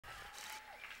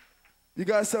You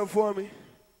got something for me?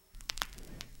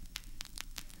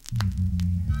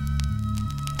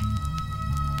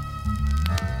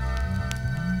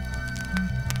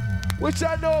 What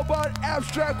y'all know about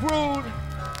Abstract Rude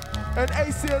and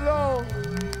Aceyalone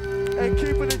and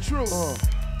keeping it true?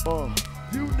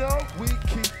 You know we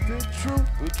keep it true.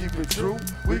 We keep it true.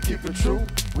 We keep it true.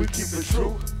 We keep it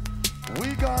true.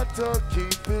 We got to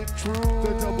keep it true.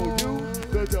 The W,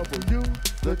 the W,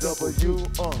 the W.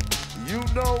 You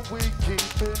know we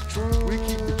keep it true. We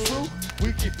keep it true.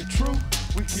 We keep it true.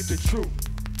 We keep it true.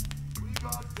 We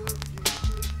got to keep it true.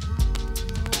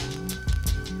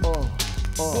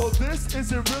 Well, this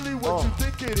isn't really what you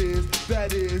think it is.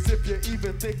 That is, if you're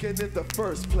even thinking in the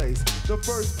first place. The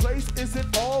first place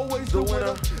isn't always the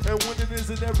winner, and winning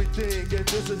isn't everything, and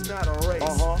this is not a race.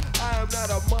 I am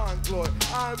not a mongoloid,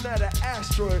 I am not an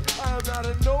asteroid, I am not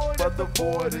annoyed at the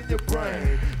void in your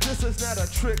brain. This is not a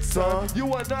trick, son.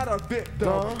 You are not a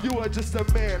victim. You are just a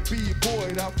man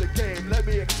B-boyed out the game. Let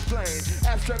me explain.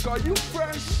 Abstract, are you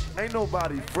fresh? Ain't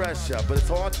nobody fresh yet, but it's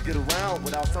hard to get around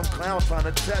without some clown trying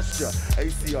to test ya.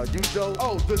 AC, are you dope?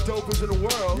 Oh, the dopest in the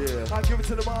world. Yeah. I give it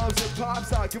to the moms and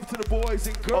pops, I give it to the boys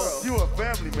and girls. You a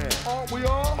family man. Aren't we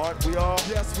all? Aren't we all?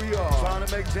 Yes, we are. Trying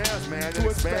to make jams, man, To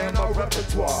expand our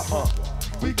repertoire.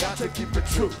 We got to keep it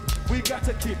true. We got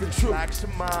to keep it true. Relax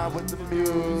your mind with the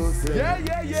music. Yeah.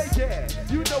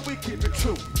 You know we keep it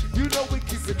true. You know we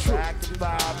keep it true. Back to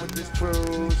vibe with this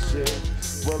true shit.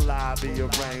 Will I be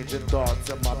arranging thoughts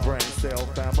in my brain cell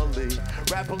family?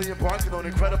 Rapidly embarking on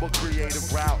incredible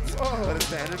creative routes.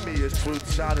 Understanding me is truth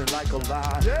shining like a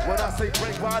lie. When I say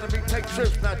break ride, I mean take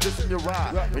trips, not just in your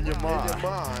ride, in your mind.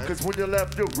 Cause when you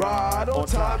left your ride on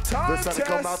time, the sun will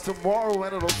come out tomorrow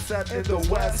and it'll set in the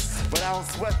west. But I don't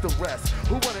sweat the rest.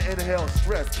 Who wanna inhale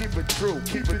stress? Keep it true,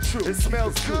 keep it true. It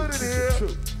smells good in here.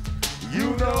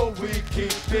 You know we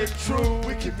keep it true.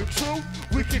 We keep it true.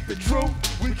 We keep it true.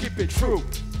 We keep it true.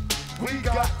 We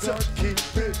got to keep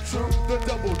it true. The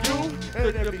W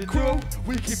and every crew.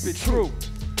 We keep it true.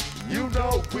 You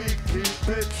know we keep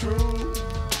it true.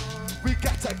 We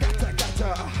got to,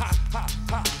 ha.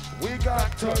 We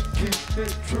got to keep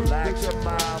it true. Relax your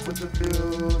mind with the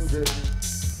music.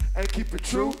 And keep it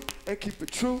true. And keep it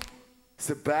true.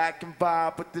 Sit back and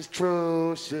vibe with this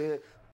true shit.